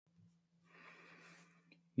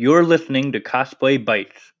You're listening to Cosplay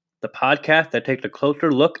Bites, the podcast that takes a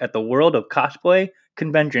closer look at the world of cosplay,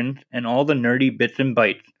 conventions, and all the nerdy bits and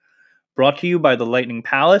bytes. Brought to you by the Lightning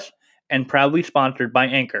Palace and proudly sponsored by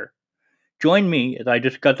Anchor. Join me as I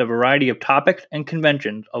discuss a variety of topics and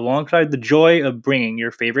conventions alongside the joy of bringing your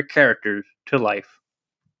favorite characters to life.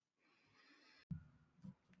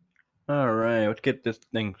 Alright, let's get this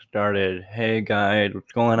thing started. Hey guys,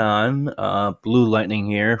 what's going on? Blue Lightning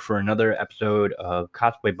here for another episode of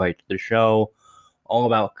Cosplay Bites, the show all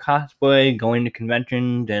about cosplay, going to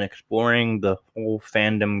conventions, and exploring the whole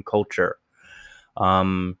fandom culture.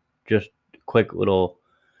 Just a quick little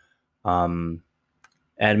admin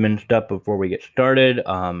stuff before we get started.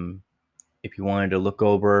 If you wanted to look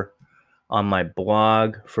over on my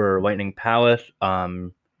blog for Lightning Palace,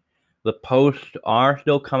 the posts are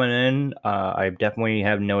still coming in. I definitely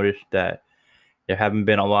have noticed that there haven't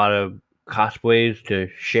been a lot of cosplays to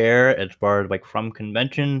share as far as like from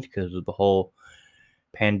conventions because of the whole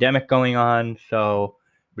pandemic going on. So,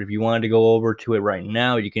 but if you wanted to go over to it right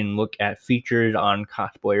now, you can look at features on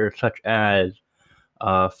cosplayers such as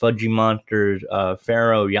Fudgy Monster's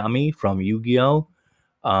Pharaoh Yami from Yu-Gi-Oh!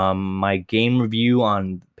 My game review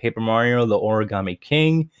on Paper Mario: The Origami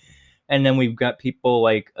King. And then we've got people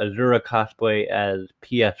like Azura Cosplay as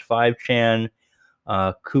PS5 Chan,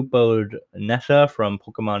 Kupo's Nessa from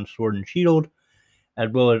Pokemon Sword and Shield, as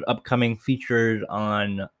well as upcoming features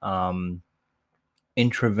on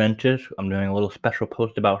Intraventus. I'm doing a little special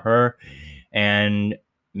post about her, and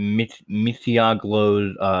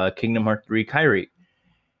Misiaglow's Kingdom Hearts 3 Kyrie.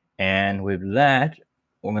 And with that,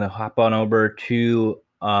 we're going to hop on over to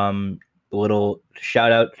a little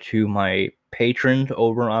shout out to my patrons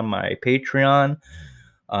over on my Patreon.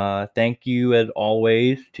 Thank you as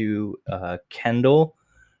always to Kendall,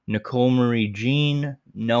 Nicole Marie Jean,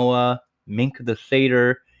 Noah, Mink the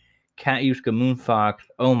Satyr, Katyuska Moonfox,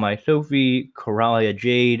 Oh My Sophie, Coralia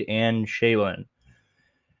Jade, and Shaylin.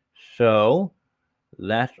 So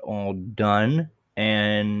that's all done,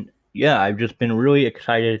 and yeah, I've just been really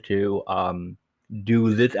excited to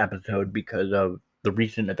do this episode because of the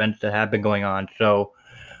recent events that have been going on. So,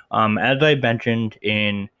 as I mentioned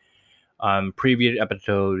in previous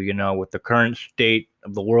episode, with the current state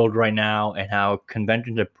of the world right now and how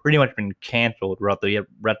conventions have pretty much been canceled throughout the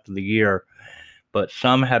rest of the year, but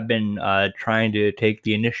some have been trying to take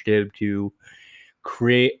the initiative to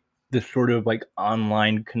create this sort of like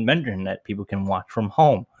online convention that people can watch from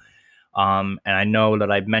home. And I know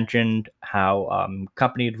that I've mentioned how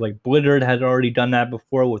companies like Blizzard has already done that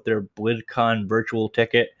before with their BlizzCon virtual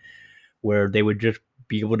ticket, where they would just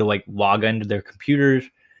be able to like log into their computers,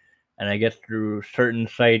 and I guess through certain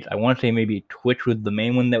sites, I want to say maybe Twitch was the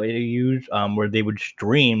main one that they use, where they would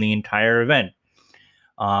stream the entire event.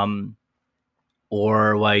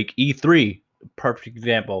 Or like E3, perfect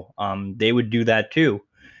example. They would do that too,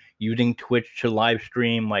 using Twitch to live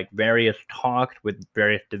stream like various talks with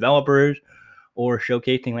various developers, or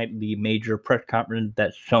showcasing like the major press conference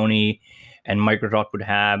that Sony and Microsoft would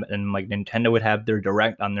have, and like Nintendo would have their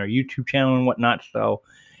direct on their YouTube channel and whatnot. So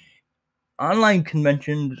online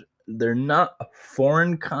conventions, they're not a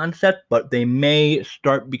foreign concept, but they may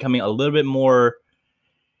start becoming a little bit more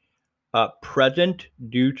present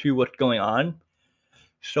due to what's going on.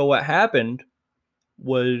 So what happened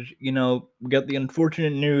was, we got the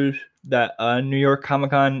unfortunate news that New York Comic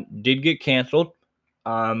Con did get canceled.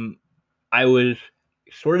 I was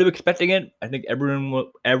sort of expecting it. I think everyone was.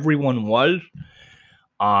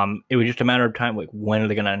 It was just a matter of time. Like, when are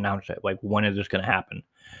they going to announce it? Like, when is this going to happen?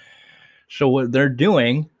 So what they're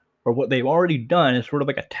doing, or what they've already done, is sort of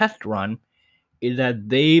like a test run, is that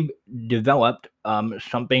they've developed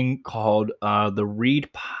something called the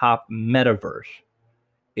ReedPop Metaverse.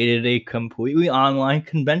 It is a completely online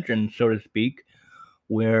convention, so to speak,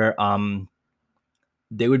 where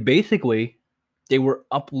they were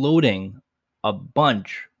uploading a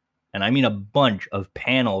bunch, and I mean a bunch of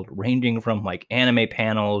panels, ranging from like anime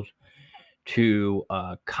panels to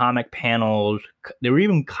comic panels. There were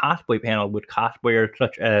even cosplay panels with cosplayers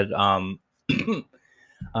such as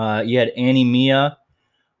you had Annie Mia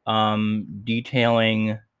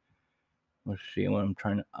detailing. Let's see what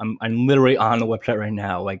I'm literally on the website right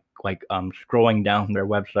now, like scrolling down their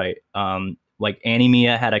website. Like Annie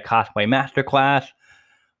Mia had a cosplay masterclass.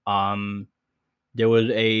 There was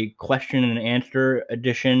a question and answer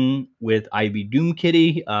edition with Ivy Doom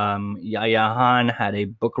Kitty. Yaya Han had a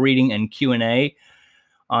book reading and Q&A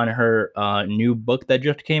on her new book that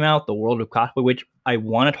just came out, The World of Cosplay, which I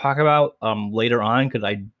want to talk about later on because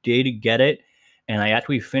I did get it, and I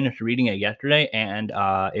actually finished reading it yesterday, and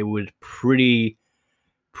it was pretty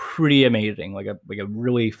pretty amazing, like a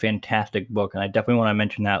really fantastic book, and I definitely want to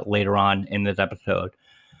mention that later on in this episode.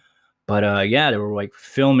 But yeah, there were like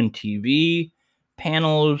film and TV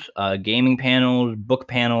panels, gaming panels, book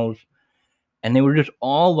panels, and they were just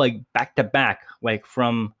all like back to back, like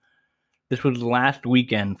from this was last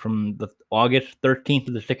weekend from the August 13th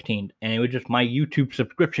to the 16th, and it was just my YouTube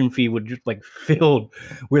subscription feed was just like filled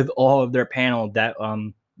with all of their panels that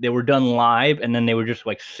they were done live, and then they were just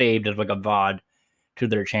like saved as like a VOD to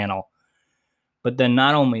their channel. But then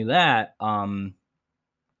not only that,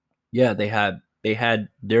 yeah, they had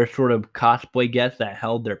their sort of cosplay guests that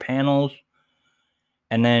held their panels,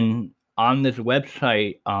 and then on this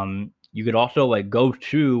website, you could also like go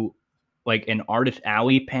to like an artist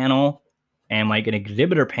alley panel and like an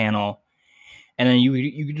exhibitor panel, and then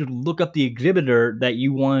you could just look up the exhibitor that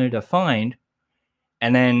you wanted to find,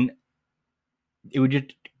 and then it would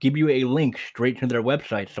just give you a link straight to their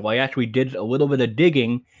website. So I actually did a little bit of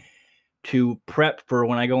digging to prep for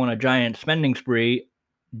when I go on a giant spending spree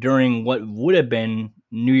during what would have been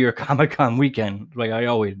New York Comic Con weekend, like I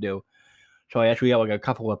always do. So I actually have like a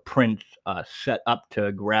couple of prints set up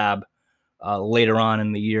to grab later on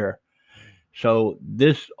in the year. So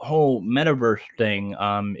this whole metaverse thing,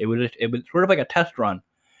 it was sort of like a test run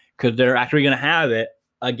because they're actually going to have it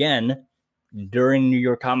again during New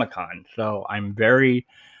York Comic Con. So I'm very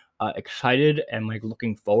excited and like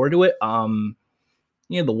looking forward to it. The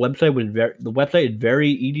website is very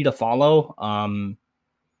easy to follow.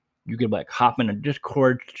 You could like hop in a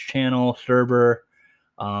Discord channel server.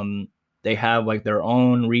 They have like their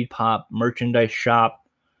own ReedPop merchandise shop.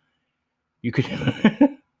 You could.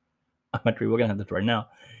 I'm actually looking at this right now.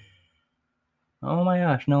 Oh my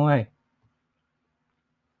gosh, no way.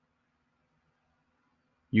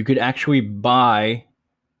 You could actually buy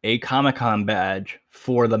a Comic-Con badge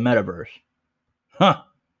for the metaverse. Huh.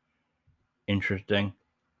 Interesting.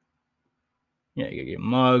 Yeah, you get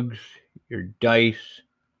mugs, your dice,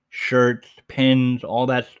 shirts, pins, all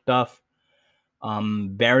that stuff.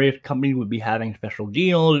 Various companies would be having special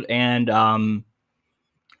deals, and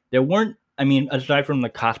there weren't, I mean, aside from the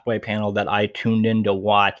cosplay panel that I tuned in to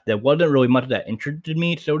watch, there wasn't really much that interested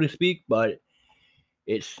me, so to speak, but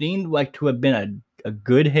it seemed like to have been a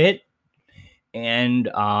good hit, and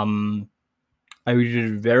I was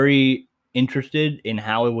just very interested in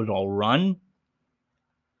how it was all run.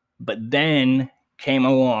 But then came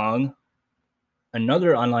along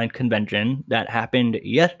another online convention that happened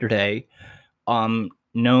yesterday,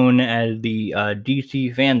 known as the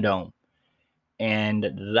DC Fandom,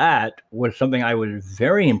 and that was something I was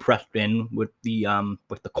very impressed in with the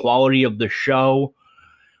quality of the show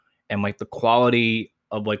and like the quality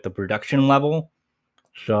of like the production level.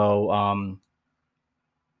 So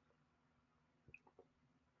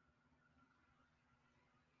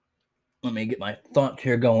let me get my thoughts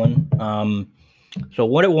here going. So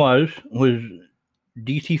what it was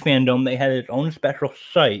DC Fandom. They had its own special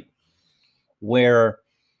site where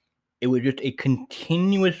it was just a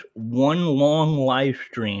continuous one long live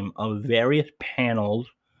stream of various panels.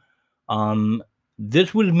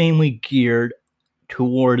 This was mainly geared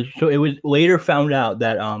towards. So it was later found out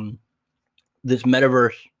that this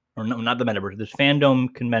metaverse, or no, not the metaverse, this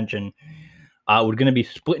fandom convention, was going to be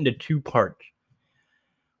split into two parts.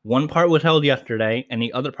 One part was held yesterday, and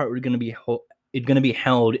the other part was going to be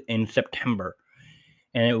held in September.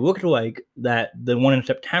 And it looks like that the one in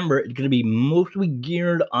September is going to be mostly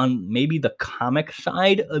geared on maybe the comic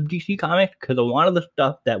side of DC Comics, because a lot of the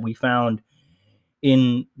stuff that we found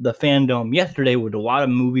in the fandom yesterday was a lot of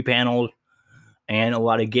movie panels and a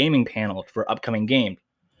lot of gaming panels for upcoming games.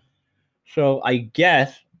 So I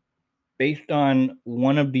guess, based on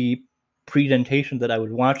one of the presentations that I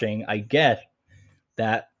was watching, I guess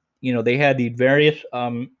that, they had these various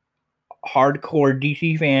hardcore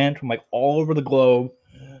DC fans from like all over the globe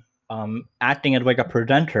acting as like a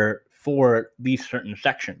presenter for these certain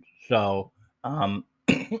sections. So I'm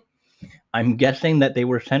guessing that they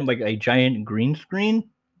were sent like a giant green screen,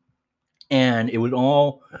 and it was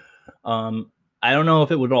all I don't know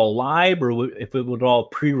if it was all live or if it was all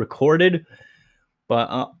pre-recorded,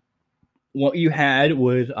 but what you had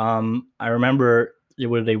was I remember it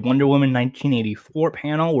was a Wonder Woman 1984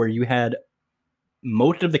 panel where you had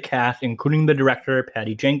most of the cast, including the director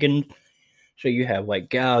Patty Jenkins. So you have like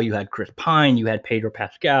Gal, you had Chris Pine, you had Pedro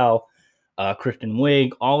Pascal, Kristen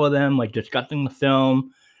Wiig, all of them like discussing the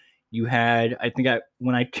film. You had, I think,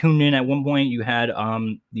 when I tuned in at one point, you had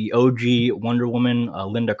the OG Wonder Woman,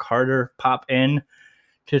 Linda Carter, pop in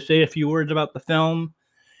to say a few words about the film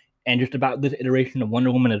and just about this iteration of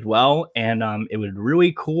Wonder Woman as well. And it was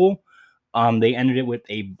really cool. They ended it with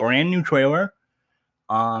a brand new trailer.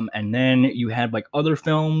 And then you had like other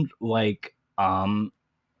films like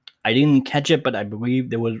I didn't catch it, but I believe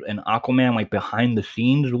there was an Aquaman like behind the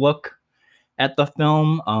scenes look at the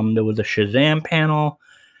film. There was a Shazam panel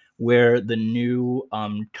where the new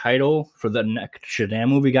title for the next Shazam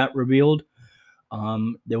movie got revealed.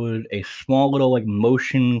 There was a small little like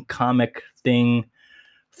motion comic thing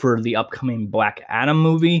for the upcoming Black Adam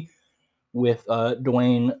movie with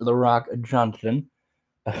Dwayne The Rock Johnson.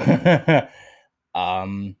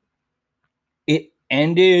 um, it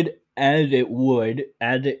ended as it would,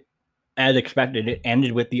 as expected. It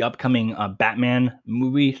ended with the upcoming Batman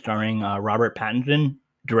movie starring Robert Pattinson,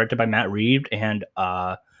 directed by Matt Reeves, and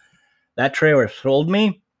that trailer sold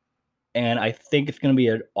me. And I think it's going to be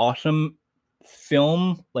an awesome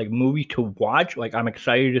film, like movie to watch. Like I'm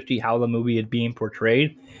excited to see how the movie is being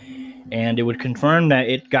portrayed, and it would confirm that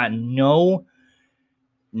it got no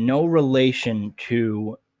relation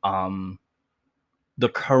to the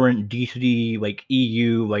current DC like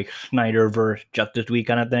EU like Snyderverse Justice League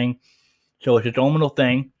kind of thing. So it's its own little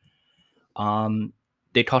thing.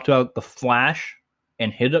 They talked about the Flash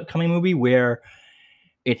and his upcoming movie where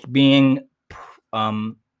it's being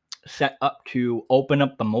set up to open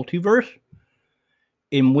up the multiverse.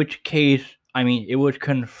 In which case, I mean, it was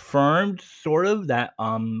confirmed sort of that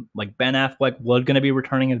like Ben Affleck was going to be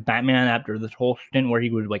returning as Batman after this whole stint where he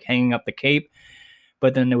was like hanging up the cape.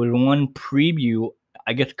 But then there was one preview,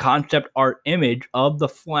 I guess concept art image of the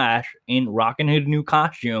Flash in rocking his new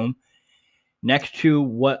costume next to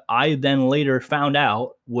what I then later found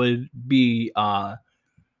out would be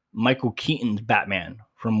Michael Keaton's Batman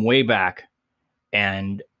from way back.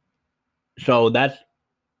 And so that's,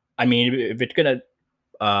 I mean, if it's going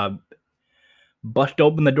to bust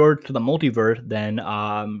open the door to the multiverse, then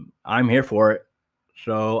I'm here for it.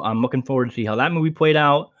 So I'm looking forward to see how that movie played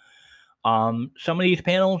out. Some of these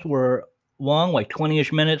panels were long, like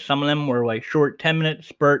 20-ish minutes. Some of them were like short 10-minute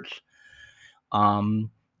spurts.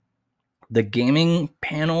 The gaming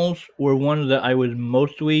panels were ones that I was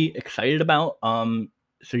mostly excited about.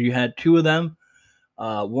 So you had two of them.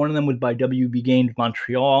 One of them was by WB Games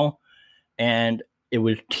Montreal, and it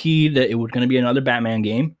was teased that it was going to be another Batman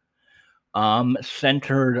game,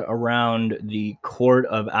 centered around the Court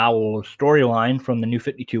of Owls storyline from the New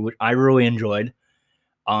 52, which I really enjoyed.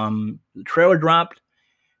 The trailer dropped,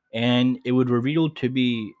 and it was revealed to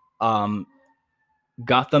be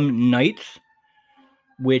Gotham Knights,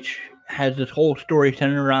 which has this whole story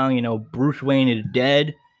centered around, Bruce Wayne is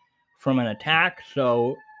dead from an attack,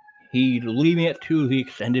 so he's leaving it to the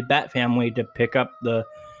extended Bat family to pick up the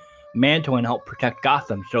mantle and help protect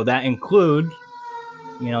Gotham. So that includes,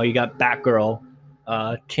 you got Batgirl,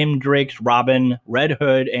 Tim Drake's Robin, Red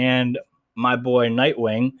Hood, and my boy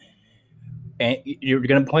Nightwing. And you're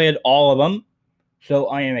going to play as all of them. So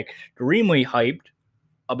I am extremely hyped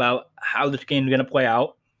about how this game is going to play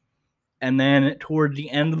out. And then towards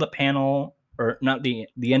the end of the panel, or not the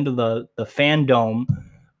end of the fandom,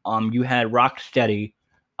 you had Rocksteady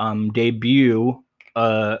debut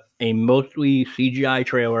a mostly CGI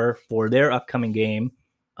trailer for their upcoming game,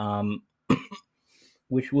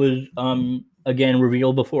 which was again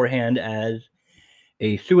revealed beforehand as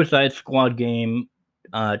a Suicide Squad game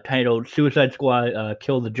titled Suicide Squad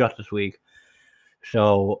Kill the Justice League.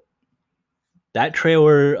 So that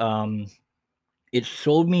trailer, it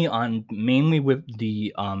sold me on mainly with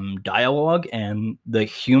the dialogue and the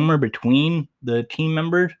humor between the team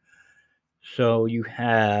members. So you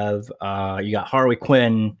have you got Harley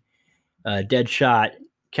Quinn, Deadshot,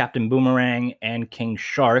 Captain Boomerang, and King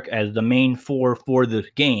Shark as the main four for this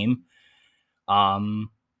game. I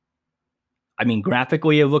mean,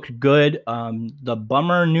 graphically it looks good. The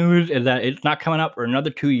bummer news is that it's not coming out for another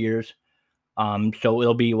 2 years. So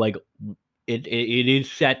it'll be like it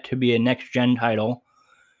is set to be a next gen title.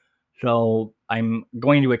 So I'm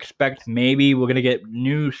going to expect maybe we're going to get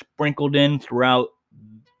news sprinkled in throughout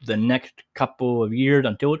the next couple of years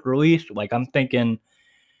until it's released. Like I'm thinking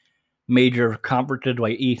major conferences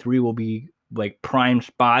like E3 will be like prime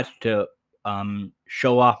spots to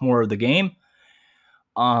show off more of the game.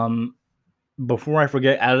 Before I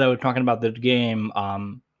forget, as I was talking about this game,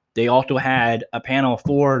 they also had a panel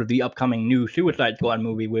for the upcoming new Suicide Squad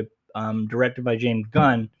movie with directed by James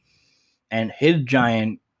Gunn and his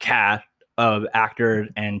giant cast of actors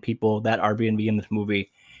and people that are going to be in this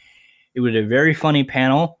movie. It was a very funny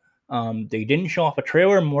panel. They didn't show off a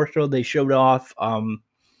trailer, more so they showed off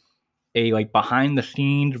a like behind the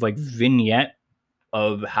scenes like vignette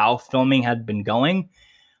of how filming had been going.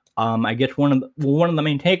 I guess one of the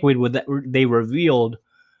main takeaways was that they revealed,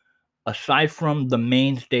 aside from the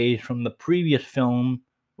mainstays from the previous film,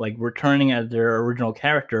 like returning as their original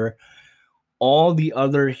character, all the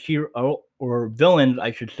other hero or villains,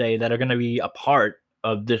 I should say, that are going to be a part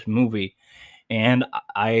of this movie. And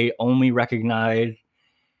I only recognize,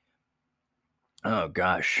 oh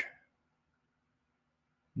gosh,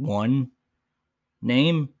 one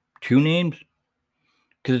name, two names,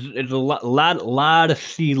 because it's a lot of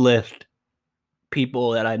C-list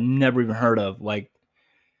people that I've never even heard of. Like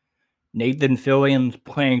Nathan Fillion's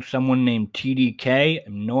playing someone named TDK. I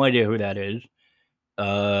have no idea who that is.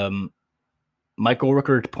 Michael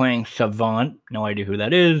Rooker's playing Savant. No idea who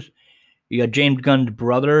that is. You got James Gunn's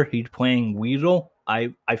brother. He's playing Weasel.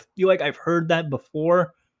 I feel like I've heard that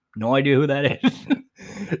before. No idea who that is.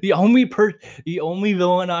 the only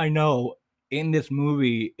villain I know in this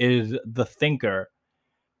movie is the Thinker,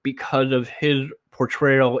 because of his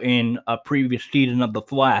portrayal in a previous season of The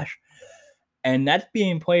Flash. And that's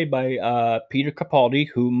being played by Peter Capaldi,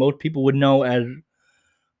 who most people would know as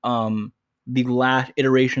the last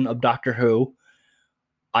iteration of Doctor Who.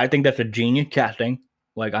 I think that's a genius casting.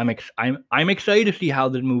 Like I'm excited to see how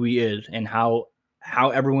this movie is and how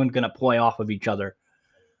everyone's gonna play off of each other.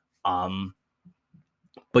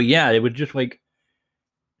 But yeah, it was just like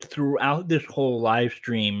throughout this whole live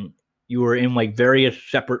stream, you were in like various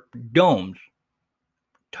separate domes,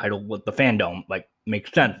 titled with the fandom, like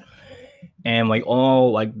makes sense, and like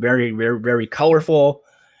all like very very very colorful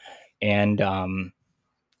and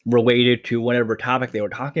related to whatever topic they were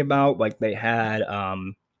talking about. Like they had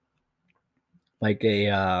like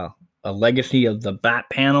a legacy of the Bat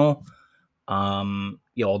panel.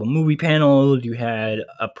 The movie panels. You had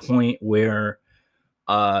a point where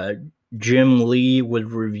Jim Lee was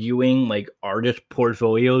reviewing like artist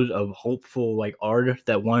portfolios of hopeful like artists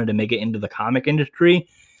that wanted to make it into the comic industry.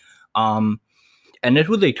 And this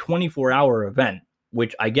was a 24-hour event,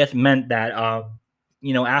 which I guess meant that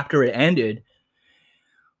after it ended,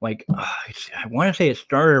 like I want to say it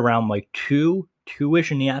started around like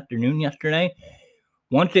 2-ish in the afternoon yesterday.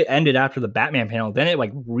 Once it ended after the Batman panel, then it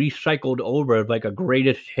like recycled over like a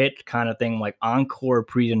greatest hits kind of thing, like encore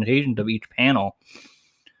presentations of each panel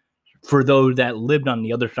for those that lived on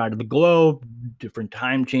the other side of the globe, different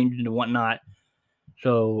time changes and whatnot.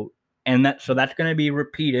 So that's going to be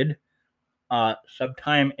repeated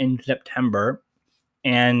sometime in September,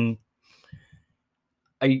 and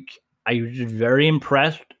I was just very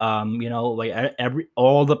impressed. Like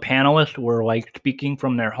all the panelists were like speaking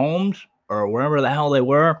from their homes or wherever the hell they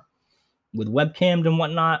were, with webcams and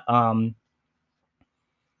whatnot.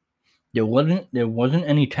 There wasn't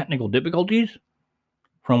any technical difficulties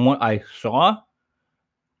from what I saw.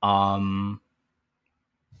 I'm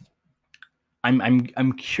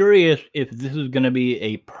curious if this is gonna be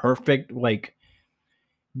a perfect like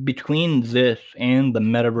between this and the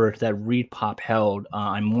metaverse that ReedPop held.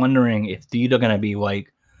 I'm wondering if these are gonna be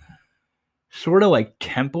like sort of like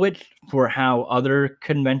templates for how other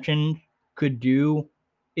conventions could do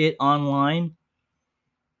it online.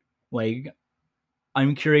 Like,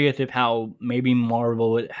 I'm curious if how maybe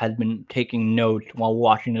Marvel has been taking notes while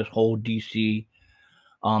watching this whole DC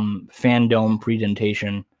fandom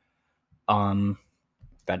presentation. In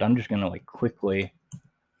fact, I'm just gonna like quickly.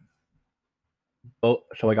 Oh,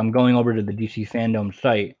 so like I'm going over to the DC fandom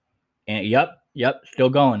site, and yep, still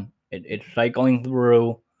going. It's cycling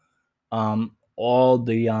through all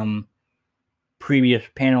the previous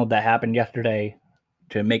panel that happened yesterday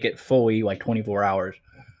to make it fully like 24 hours.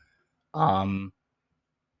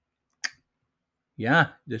 Yeah,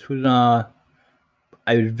 this was I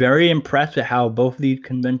was very impressed at how both of these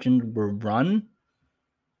conventions were run.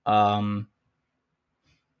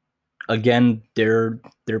 Again, they're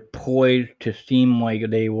poised to seem like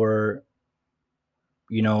they were,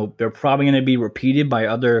 they're probably going to be repeated by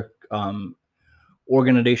other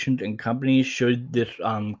organizations and companies should this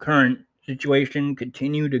current situation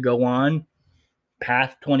continue to go on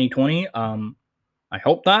past 2020. I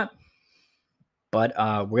hope not, but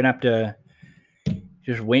we're gonna have to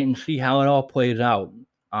just wait and see how it all plays out.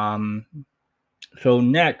 So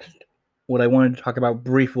next, what I wanted to talk about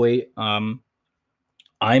briefly,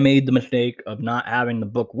 I made the mistake of not having the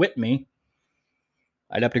book with me.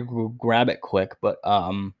 I'd have to go grab it quick, but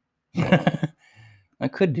I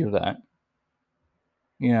could do that.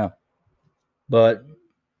 Yeah. But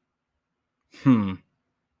all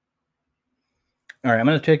right, I'm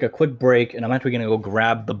going to take a quick break, and I'm actually going to go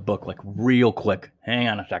grab the book, like, real quick. Hang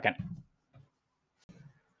on a second.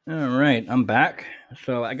 All right, I'm back.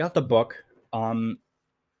 So I got the book.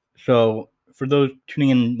 So for those tuning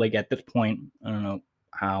in, like, at this point, I don't know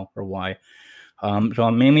how or why. So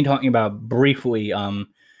I'm mainly talking about briefly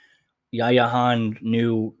Yaya Han's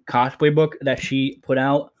new cosplay book that she put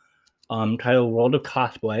out, titled World of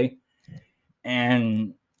Cosplay.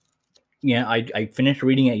 And Yeah, I finished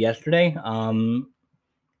reading it yesterday.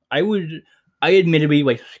 I would I admittedly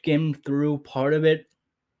like skimmed through part of it.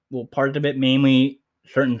 Well, parts of it, mainly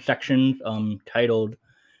certain sections titled.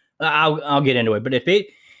 I'll get into it, but it's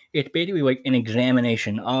basically like an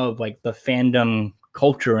examination of like the fandom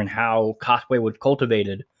culture and how cosplay was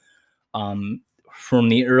cultivated. Um, from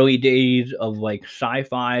the early days of like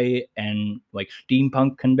sci-fi and like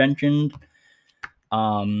steampunk conventions.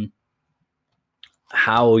 Um,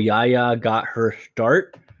 how Yaya got her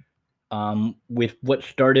start with what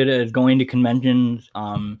started as going to conventions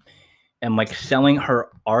and like selling her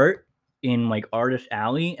art in like Artist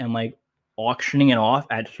Alley and like auctioning it off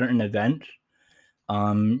at certain events.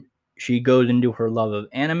 Um, she goes into her love of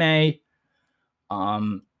anime,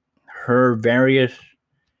 um, her various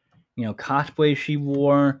cosplays she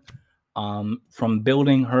wore, from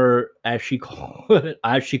building her as she called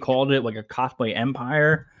it like a cosplay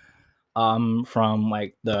empire, from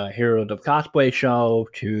like the Heroes of Cosplay show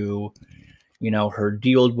to her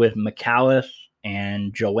deals with McAllis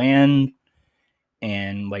and Joanne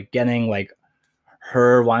and like getting like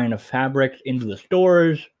her line of fabrics into the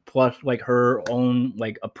stores, plus like her own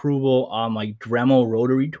like approval on like Dremel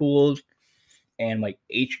rotary tools and like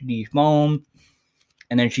HD foam.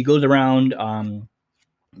 And then she goes around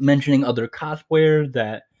mentioning other cosplayers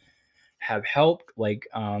that have helped, like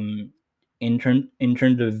in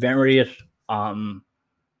terms of various um,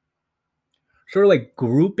 sort of like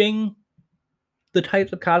grouping the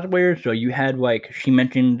types of cosplayers. So you had like she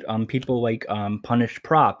mentioned people like Punished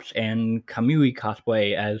Props and Kamui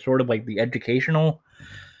cosplay as sort of like the educational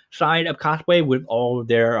side of cosplay with all of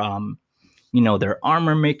their their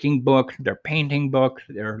armor making books, their painting books,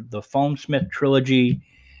 the Foam Smith trilogy.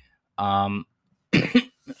 Let's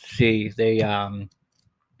see, they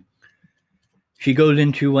she goes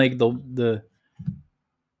into like the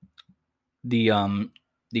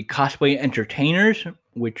cosplay entertainers,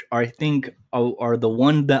 which I think are the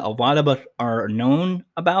ones that a lot of us are known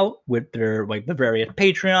about with their like the various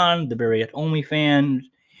Patreon, the various OnlyFans,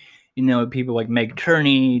 people like Meg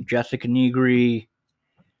Turney, Jessica Negri,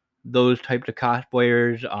 those types of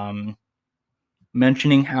cosplayers.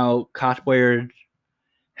 Mentioning how cosplayers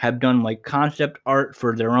have done like concept art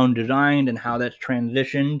for their own design and how that's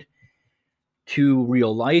transitioned to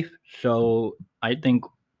real life. So I think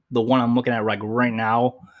the one I'm looking at like right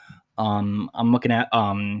now, I'm looking at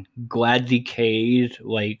Gladzy K's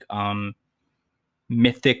like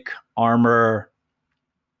mythic armor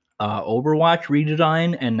Overwatch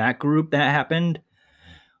redesign and that group that happened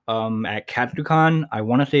at Katsucon. I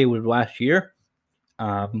want to say it was last year.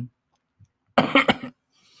 Um,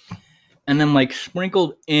 and then like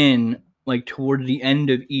sprinkled in like towards the end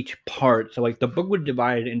of each part. So like the book was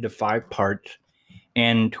divided into 5 parts,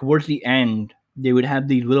 and towards the end they would have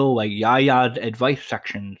these little like Yaya's advice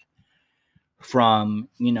sections from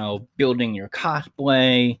building your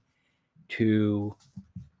cosplay to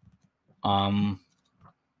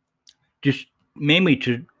just mainly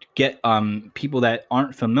to get people that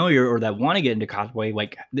aren't familiar or that want to get into cosplay,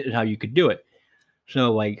 like this is how you could do it.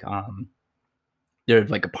 So like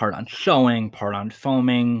there's like a part on sewing, part on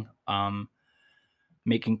foaming,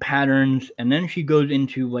 making patterns, and then she goes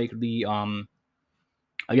into like the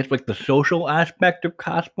I guess like the social aspect of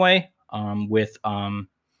cosplay, with how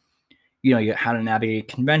to navigate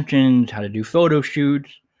conventions, how to do photo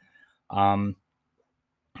shoots, um,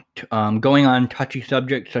 going on touchy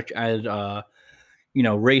subjects such as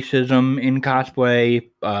racism in cosplay,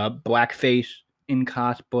 blackface in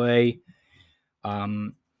cosplay,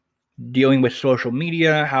 um, dealing with social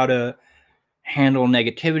media, how to handle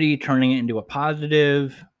negativity, turning it into a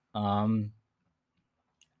positive.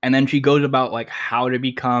 And then she goes about like how to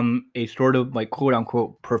become a sort of like quote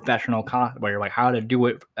unquote professional cosplayer, like how to do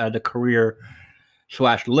it as a career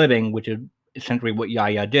 / living, which is essentially what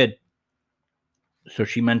Yaya did. So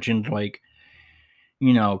she mentions like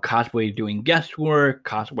cosplay doing guest work,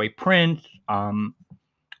 cosplay prints,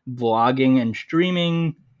 vlogging and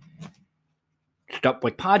streaming, stuff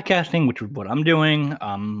like podcasting, which is what I'm doing,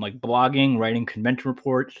 like blogging, writing convention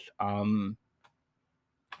reports.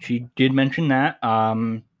 She did mention that.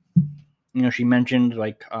 She mentioned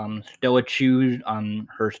like Stella Chews on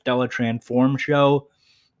her Stella Transform show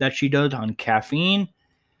that she does on Caffeine.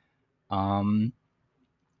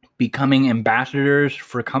 Becoming ambassadors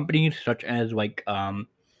for companies such as like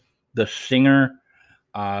the Singer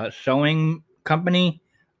sewing company,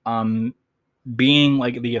 being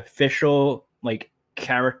like the official like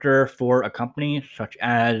character for a company such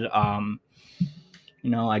as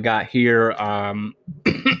I got here oh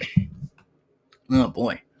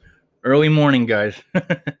boy, early morning guys.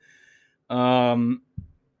 um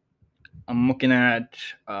I'm looking at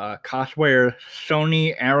cosplayer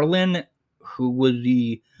Sony Erlin, who was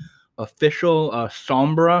the official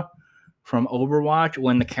Sombra from Overwatch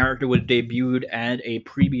when the character was debuted at a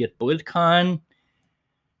previous BlizzCon.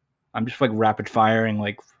 I'm just like rapid firing,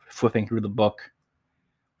 like flipping through the book.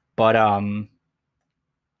 But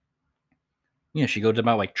she goes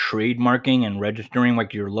about like trademarking and registering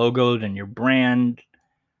like your logos and your brand.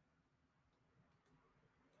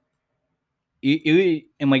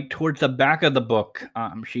 And like towards the back of the book,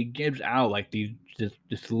 she gives out like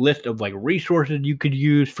this list of like resources you could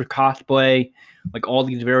use for cosplay, like all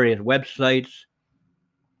these various websites.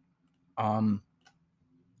 So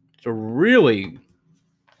really,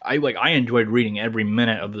 I enjoyed reading every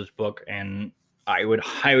minute of this book, and I would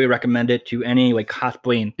highly recommend it to any like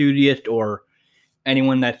cosplay enthusiast or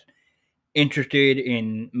anyone that's interested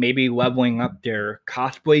in maybe leveling up their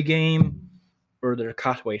cosplay game or their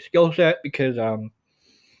cosplay skill set, because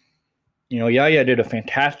Yaya did a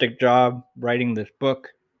fantastic job writing this book,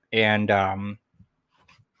 and I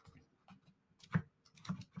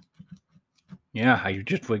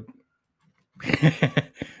just like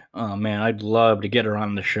oh man, I'd love to get her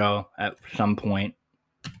on the show at some point.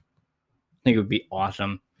 I think it would be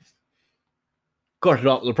awesome. Of course,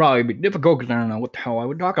 it'll probably be difficult because I don't know what the hell I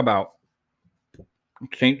would talk about.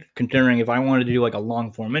 Considering if I wanted to do like a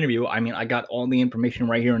long form interview, I mean, I got all the information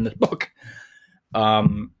right here in this book. I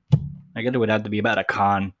guess it would have to be about a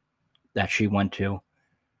con that she went to.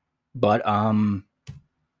 But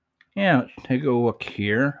let's take a look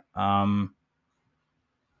here.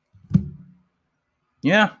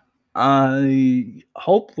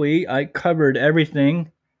 Hopefully I covered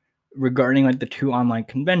everything regarding like the 2 online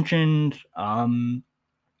conventions that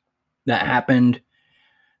happened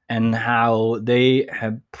and how they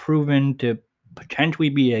have proven to potentially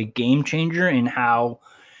be a game changer in how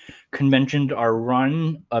conventions are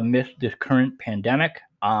run amidst this current pandemic.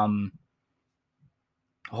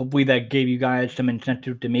 Hopefully that gave you guys some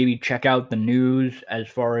incentive to maybe check out the news as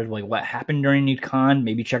far as like what happened during these cons,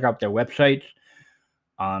 maybe check out their websites.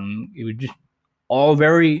 It was just all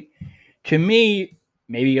very, to me,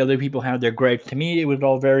 maybe other people have their gripes. To me, it was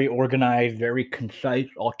all very organized, very concise,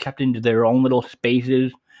 all kept into their own little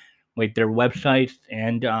spaces, like their websites.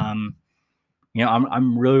 And I'm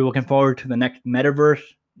really looking forward to the next metaverse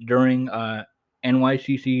during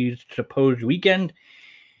NYCC's supposed weekend,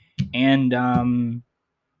 and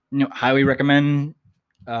highly recommend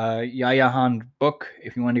Yaya Han's book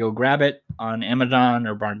if you want to go grab it on Amazon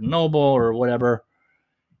or Barnes & Noble or whatever.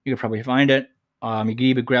 You could probably find it. You can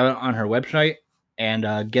even grab it on her website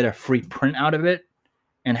and get a free print out of it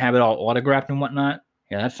and have it all autographed and whatnot.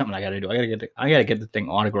 Yeah, that's something I gotta do. I gotta get the thing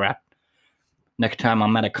autographed next time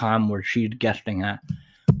I'm at a con where she's guesting at.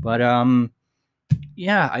 But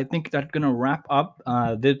I think that's gonna wrap up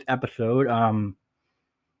this episode.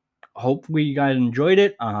 Hopefully you guys enjoyed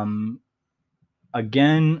it.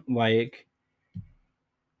 Again, like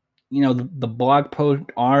the blog posts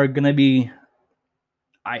are gonna be.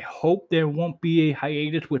 I hope there won't be a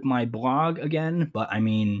hiatus with my blog again, but I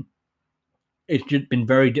mean, it's just been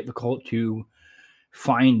very difficult to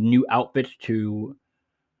find new outfits to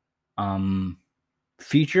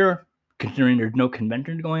feature, considering there's no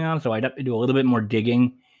conventions going on. So I'd have to do a little bit more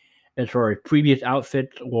digging as far as previous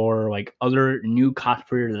outfits or like other new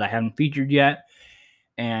cosplayers that I haven't featured yet.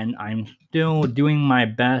 And I'm still doing my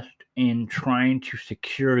best in trying to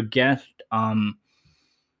secure guests.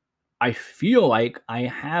 I feel like I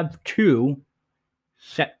have 2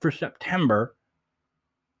 set for September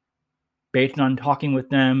based on talking with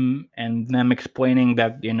them and them explaining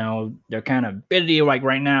that, they're kind of busy like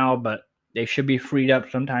right now, but they should be freed up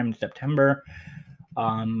sometime in September.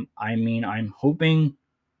 I mean, I'm hoping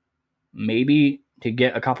maybe to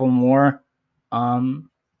get a couple more. Like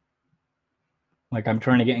I'm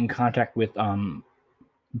trying to get in contact with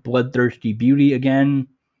Bloodthirsty Beauty again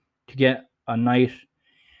to get a nice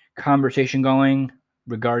conversation going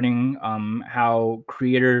regarding how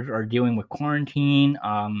creators are dealing with quarantine.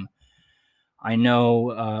 I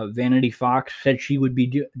know Vanity Fox said she would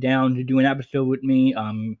be down to do an episode with me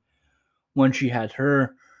when she has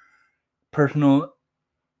her personal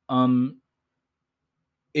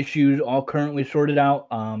issues all currently sorted out.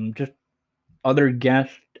 Just other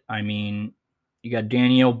guests. I mean, you got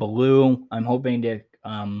Danielle Ballou. I'm hoping to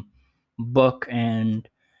book, and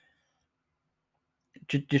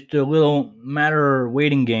just a little matter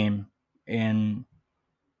waiting game, and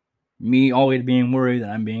me always being worried that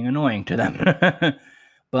I'm being annoying to them.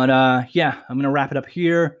 But I'm gonna wrap it up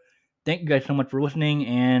here. Thank you guys so much for listening,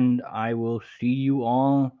 and I will see you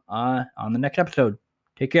all on the next episode.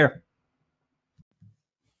 Take care.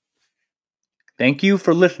 Thank you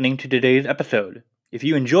for listening to today's episode. If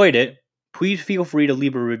you enjoyed it, please feel free to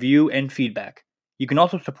leave a review and feedback. You can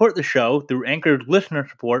also support the show through Anchor's listener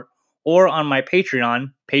support or on my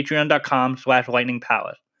Patreon,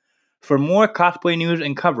 patreon.com/lightningpalace. For more cosplay news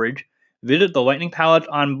and coverage, visit the Lightning Palace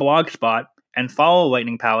on Blogspot and follow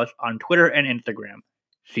Lightning Palace on Twitter and Instagram.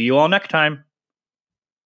 See you all next time.